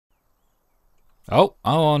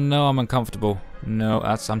Oh no, I'm uncomfortable. No,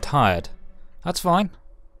 I'm tired. That's fine.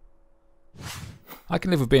 I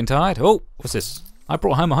can live with being tired. Oh, what's this? I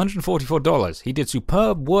brought home $144. He did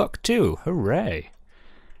superb work too. Hooray.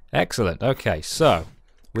 Excellent. Okay, so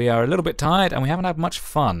we are a little bit tired and we haven't had much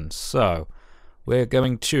fun. So we're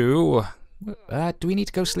going to... do we need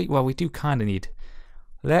to go sleep? Well, we do kind of need...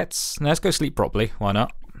 Let's go sleep properly. Why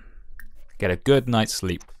not? Get a good night's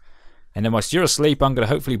sleep. And then whilst you're asleep, I'm going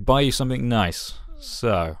to hopefully buy you something nice.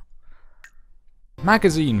 So...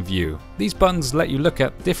 Magazine view. These buttons let you look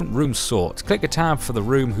at different room sorts. Click a tab for the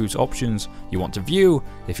room whose options you want to view.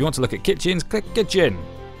 If you want to look at kitchens, click kitchen.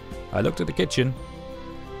 I looked at the kitchen.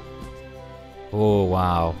 Oh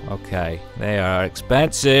wow, okay. They are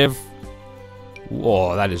expensive.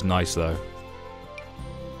 Whoa, that is nice though.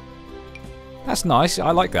 That's nice,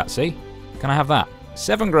 I like that, see? Can I have that?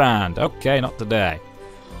 7 grand, okay, not today.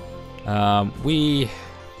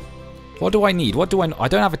 What do I need? I don't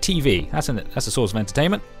have a TV. That's a source of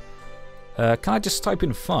entertainment. Can I just type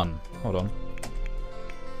in fun? Hold on.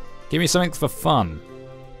 Give me something for fun.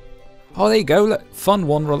 Oh, there you go. Look, fun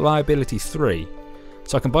 1, reliability 3.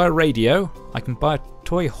 So I can buy a radio. I can buy a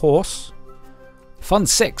toy horse. Fun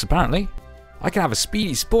 6, apparently. I can have a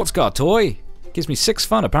speedy sports car toy. Gives me 6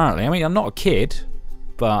 fun, apparently. I mean, I'm not a kid,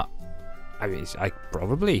 but I mean, I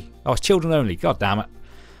probably. Oh, it's children only. God damn it.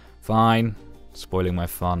 Fine. Spoiling my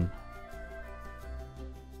fun.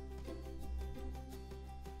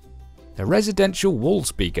 A residential wall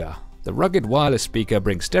speaker. The rugged wireless speaker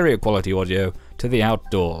brings stereo quality audio to the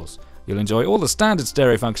outdoors. You'll enjoy all the standard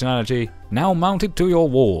stereo functionality now mounted to your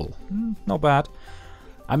wall. Not bad.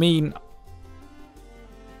 I mean,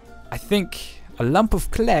 I think a lump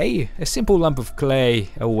of clay, a simple lump of clay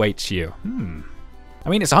awaits you. I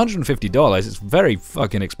mean, it's $150. It's very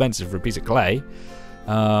fucking expensive for a piece of clay.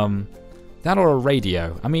 That or a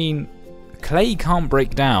radio. I mean, clay can't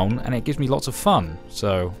break down and it gives me lots of fun.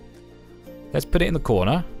 So... let's put it in the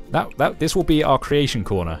corner. This will be our creation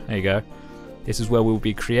corner. There you go. This is where we'll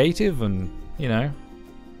be creative and, you know,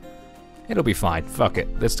 it'll be fine. Fuck it.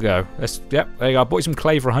 Let's go. Yep, there you go. I bought you some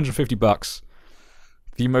clay for 150 bucks.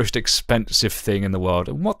 The most expensive thing in the world.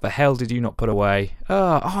 And what the hell did you not put away?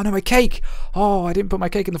 Oh no, my cake! Oh, I didn't put my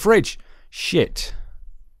cake in the fridge. Shit.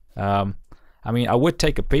 I mean, I would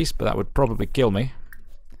take a piece, but that would probably kill me.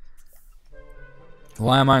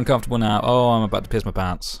 Why am I uncomfortable now? Oh, I'm about to piss my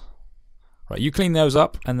pants. Right, you clean those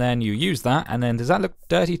up, and then you use that, and then does that look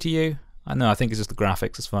dirty to you? No, I think it's just the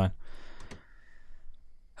graphics, it's fine.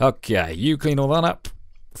 Okay, you clean all that up,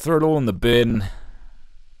 throw it all in the bin.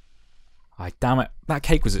 Damn it, that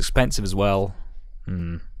cake was expensive as well.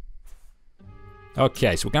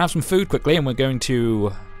 Okay, so we're gonna have some food quickly, and we're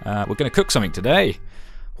gonna cook something today.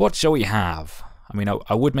 What shall we have? I mean,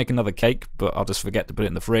 I would make another cake, but I'll just forget to put it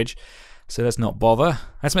in the fridge. So let's not bother.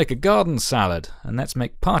 Let's make a garden salad. And let's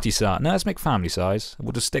make party size. No, let's make family size.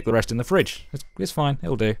 We'll just stick the rest in the fridge. It's fine.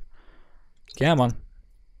 It'll do. Come on.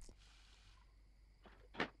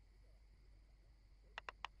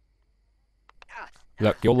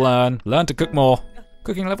 Look, you'll learn. Learn to cook more.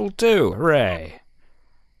 Cooking level 2. Hooray.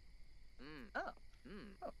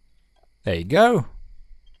 There you go.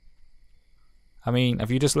 I mean, have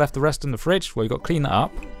you just left the rest in the fridge? Well, you've got to clean that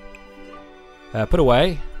up. Put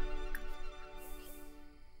away.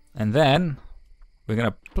 And then we're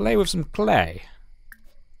going to play with some clay.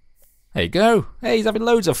 There you go. Hey, he's having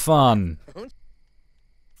loads of fun.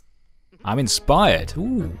 I'm inspired.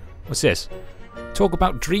 Ooh, what's this? Talk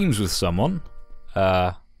about dreams with someone.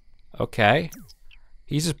 Okay.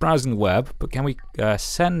 He's just browsing the web, but can we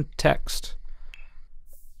send text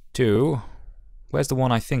to... Where's the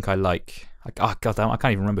one I think I like? Oh, goddamn, I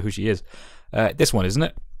can't even remember who she is. This one, isn't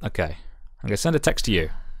it? Okay. I'm going to send a text to you.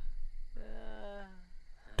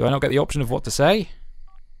 Do I not get the option of what to say?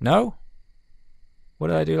 No? What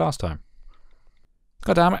did I do last time?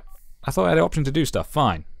 God damn it. I thought I had the option to do stuff.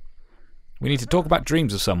 Fine. We need to talk about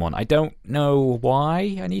dreams of someone. I don't know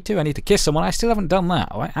why I need to. I need to kiss someone. I still haven't done that.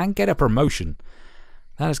 And get a promotion.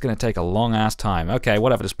 That is going to take a long ass time. Okay,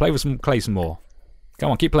 whatever. Just play with some clay some more. Come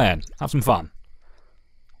on, keep playing. Have some fun.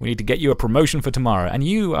 We need to get you a promotion for tomorrow. And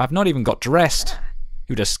you have not even got dressed.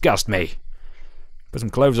 You disgust me. Put some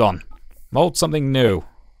clothes on. Mold something new.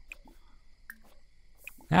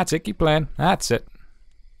 That's it, keep playing. That's it.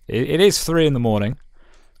 It is 3 in the morning.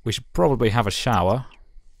 We should probably have a shower.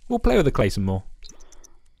 We'll play with the clay some more.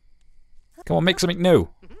 Come on, make something new.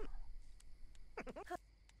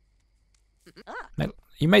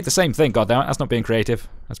 You made the same thing, goddammit. That's not being creative.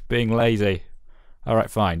 That's being lazy. Alright,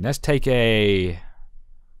 fine. Let's take a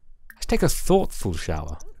thoughtful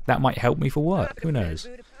shower. That might help me for work. Who knows?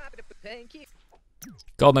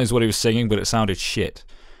 God knows what he was singing, but it sounded shit.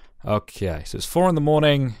 Okay, so it's 4 in the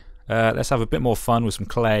morning. Let's have a bit more fun with some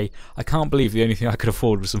clay. I can't believe the only thing I could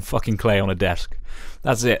afford was some fucking clay on a desk.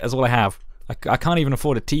 That's it. That's all I have. I can't even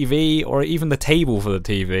afford a TV or even the table for the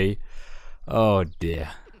TV. Oh dear.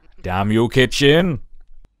 Damn you, kitchen.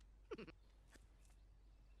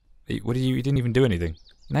 What did you didn't even do anything.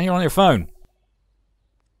 Now you're on your phone.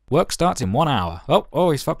 Work starts in 1 hour.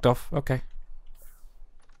 Oh, he's fucked off. Okay.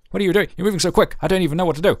 What are you doing? You're moving so quick. I don't even know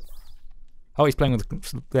what to do. Oh, he's playing with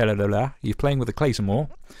the He's playing with the clay some more.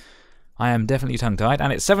 I am definitely tongue-tied,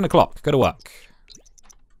 and it's 7 o'clock. Go to work.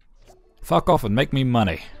 Fuck off and make me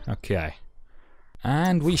money. Okay.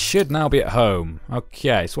 And we should now be at home.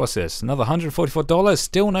 Okay, so what's this? Another $144.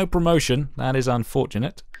 Still no promotion. That is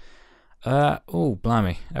unfortunate. Oh,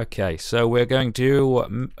 blimey. Okay, so we're going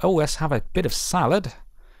to... oh, let's have a bit of salad.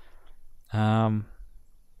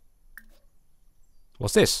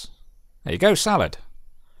 What's this? There you go, salad.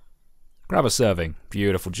 Grab a serving.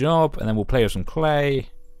 Beautiful job. And then we'll play with some clay.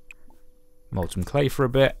 Mold some clay for a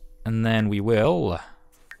bit. And then we will...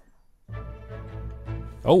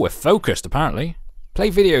 oh, we're focused, apparently. Play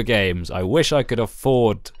video games. I wish I could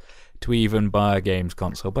afford to even buy a games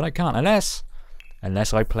console, but I can't unless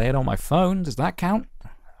I play it on my phone. Does that count?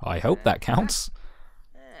 I hope that counts.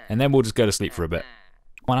 And then we'll just go to sleep for a bit.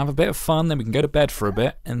 We'll have a bit of fun, then we can go to bed for a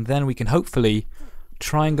bit, and then we can hopefully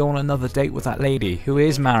try and go on another date with that lady who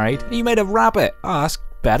is married. You made a rabbit. Oh, that's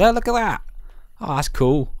better. Look at that. Oh, that's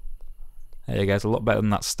cool. There you go. It's a lot better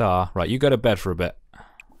than that star. Right, you go to bed for a bit.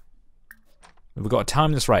 We've got to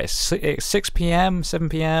time this right. It's 6 p.m., 7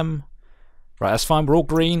 p.m. Right, that's fine. We're all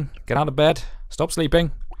green. Get out of bed. Stop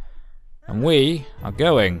sleeping. And we are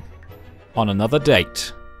going on another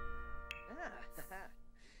date.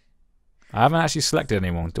 I haven't actually selected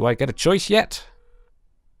anyone. Do I get a choice yet?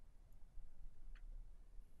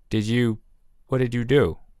 Did you... what did you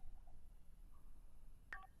do?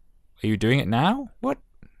 Are you doing it now? What?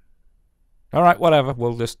 Alright, whatever.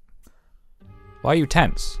 We'll just... why are you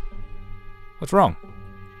tense? What's wrong?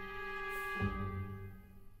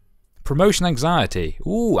 Promotion anxiety.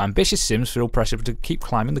 Ooh, ambitious Sims feel pressure to keep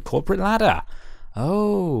climbing the corporate ladder.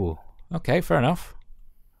 Oh, okay, fair enough.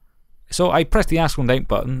 So I pressed the Ask One Date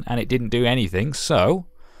button and it didn't do anything, so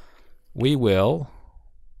we will...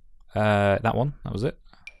 that one, that was it.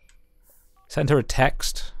 Send her a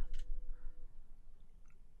text.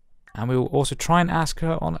 And we will also try and ask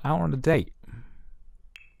her out on a date.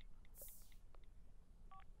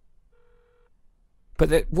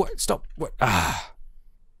 But what? Stop. What? Ah.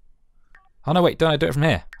 Oh no, wait, don't I do it from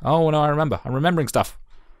here? Oh no, I remember. I'm remembering stuff.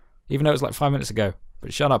 Even though it was like 5 minutes ago.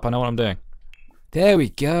 But shut up, I know what I'm doing. There we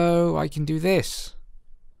go, I can do this.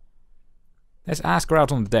 Let's ask her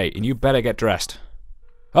out on the date, and you better get dressed.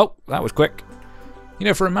 Oh, that was quick. You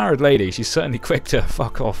know, for a married lady, she's certainly quick to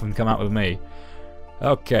fuck off and come out with me.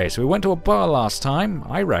 Okay, so we went to a bar last time.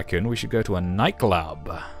 I reckon we should go to a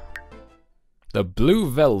nightclub. The Blue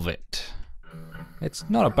Velvet. It's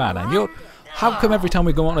not a bad name. How come every time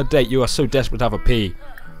we go on a date you are so desperate to have a pee?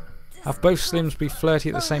 Have both Slims be flirty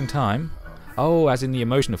at the same time? Oh, as in the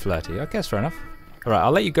emotion of flirty. I guess fair enough. Alright,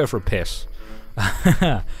 I'll let you go for a piss.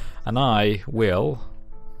 And I will...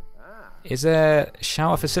 is there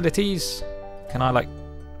shower facilities? Can I, like,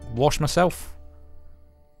 wash myself?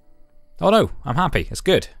 Oh no, I'm happy. It's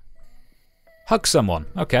good. Hug someone.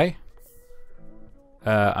 Okay.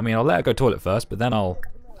 I mean, I'll let her go toilet first, but then I'll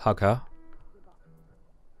hug her.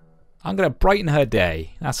 I'm going to brighten her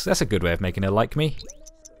day. That's a good way of making her like me.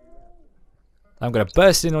 I'm going to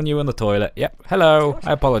burst in on you in the toilet. Yep. Hello.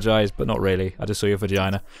 I apologise, but not really. I just saw your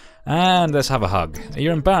vagina. And let's have a hug.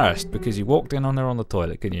 You're embarrassed because you walked in on her on the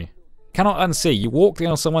toilet, couldn't you? Cannot unsee. You walked in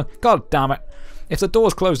on someone. God damn it. If the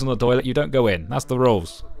door's closed on the toilet, you don't go in. That's the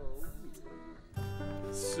rules.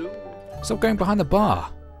 Stop going behind the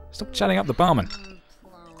bar. Stop chatting up the barman.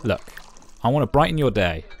 Look, I want to brighten your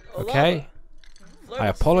day. Okay? I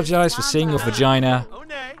apologise for seeing your vagina.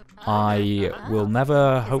 I will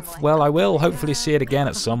never I will hopefully see it again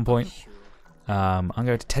at some point. I'm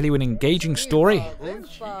going to tell you an engaging story.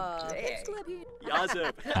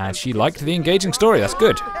 And she liked the engaging story, that's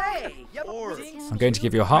good. I'm going to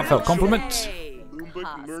give you a heartfelt compliment.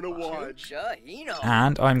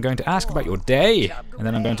 And I'm going to ask about your day. And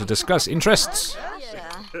then I'm going to discuss interests.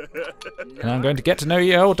 And I'm going to get to know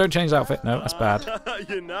you. Oh, don't change the outfit. No, that's bad.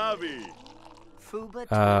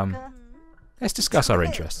 Let's discuss our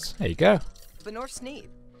interests. There you go.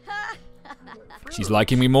 She's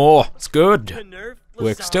liking me more. It's good.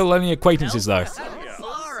 We're still only acquaintances though.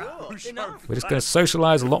 We're just going to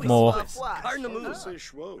socialise a lot more.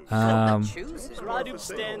 I'm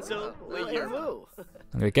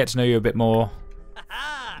going to get to know you a bit more.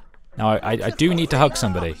 Now, I do need to hug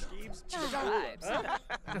somebody.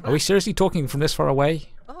 Are we seriously talking from this far away?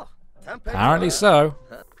 Apparently so.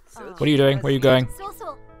 What are you doing? Where are you going?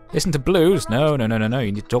 Listen to blues? No. You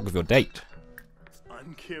need to talk with your date.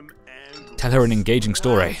 Tell her an engaging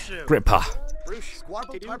story. Grip her.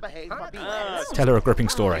 Tell her a gripping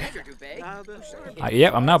story.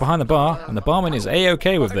 Yep, I'm now behind the bar, and the barman is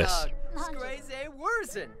A-okay with this.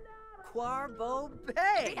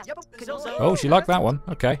 Oh, she liked that one.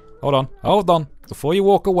 Okay, hold on. Before you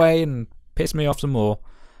walk away and piss me off some more,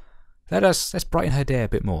 let's brighten her day a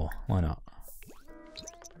bit more. Why not?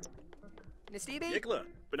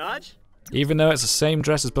 Even though it's the same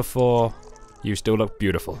dress as before, you still look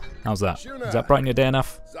beautiful. How's that? Does that brighten your day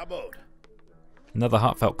enough? Another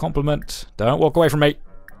heartfelt compliment. Don't walk away from me.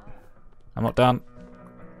 I'm not done.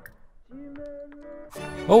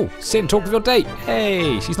 Oh, sit and talk with your date.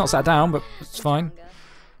 Hey, she's not sat down, but it's fine.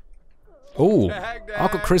 Oh,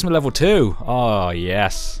 I've got charisma level 2. Oh,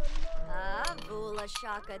 yes.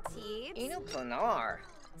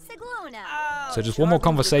 So just one more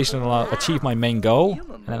conversation and I'll achieve my main goal.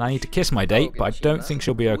 And then I need to kiss my date, but I don't think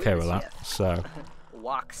she'll be okay with that. So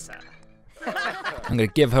I'm going to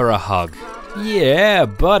give her a hug. Yeah,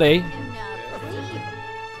 buddy.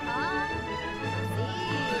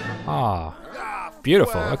 Ah,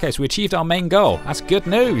 beautiful. Okay, so we achieved our main goal. That's good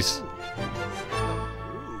news.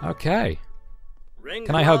 Okay.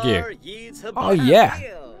 Can I hug you? Oh, yeah.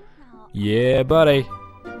 Yeah, buddy.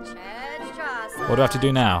 What do I have to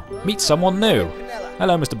do now? Meet someone new.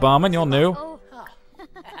 Hello, Mr. Barman, you're new.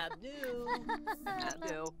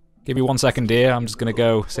 Give me 1 second, dear. I'm just going to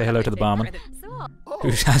go say hello to the barman. Who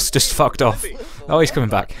has just fucked off. Oh, he's coming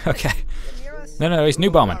back. Okay. No, he's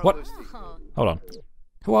new barman. What? Hold on.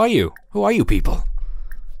 Who are you? Who are you people?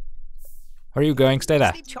 Where are you going? Stay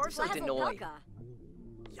there.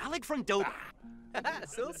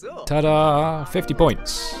 Ta-da! 50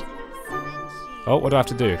 points. Oh, what do I have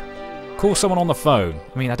to do? Call someone on the phone.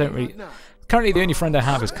 I mean, I don't really... Currently, the only friend I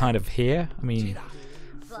have is kind of here. I mean,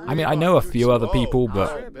 I know a few other people,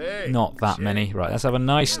 but not that many. Right, let's have a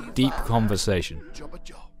nice, deep conversation.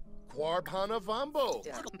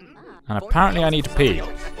 And apparently I need to pee.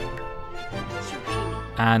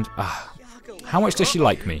 And, how much does she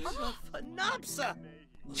like me?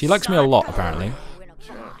 She likes me a lot, apparently.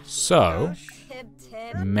 So,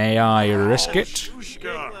 may I risk it?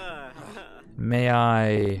 May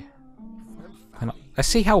I... Let's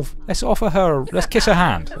see how... Let's offer her... Let's kiss her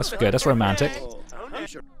hand. That's good. That's romantic.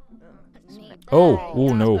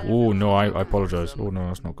 Oh no, I apologize. Oh no,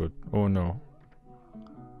 that's not good. Oh no.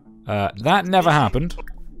 That never happened.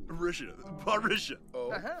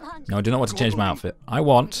 No, I do not want to change my outfit. I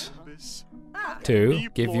want to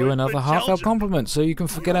give you another heartfelt compliment so you can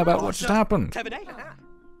forget about what just happened.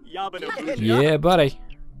 Yeah, buddy.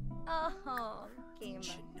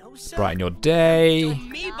 Brighten your day.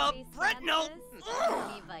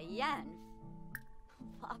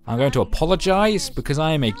 I'm going to apologize because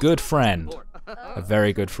I am a good friend. A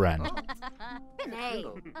very good friend. Am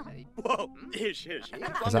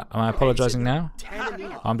I apologizing now?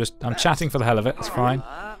 I'm chatting for the hell of it, it's fine.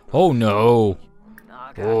 Oh no.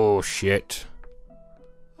 Oh shit.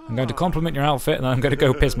 I'm going to compliment your outfit and then I'm going to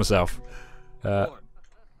go piss myself.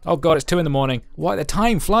 Oh god, it's 2 in the morning. Why, the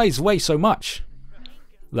time flies away so much.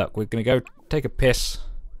 Look, we're going to go take a piss.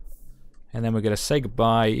 And then we're going to say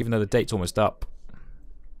goodbye, even though the date's almost up.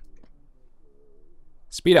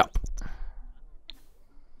 Speed up.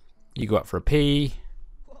 You go up for a pee.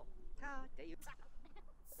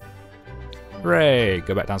 Hooray,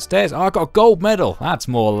 go back downstairs. Oh, I got a gold medal. That's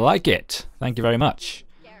more like it. Thank you very much.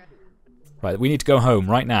 Right, we need to go home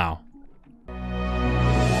right now.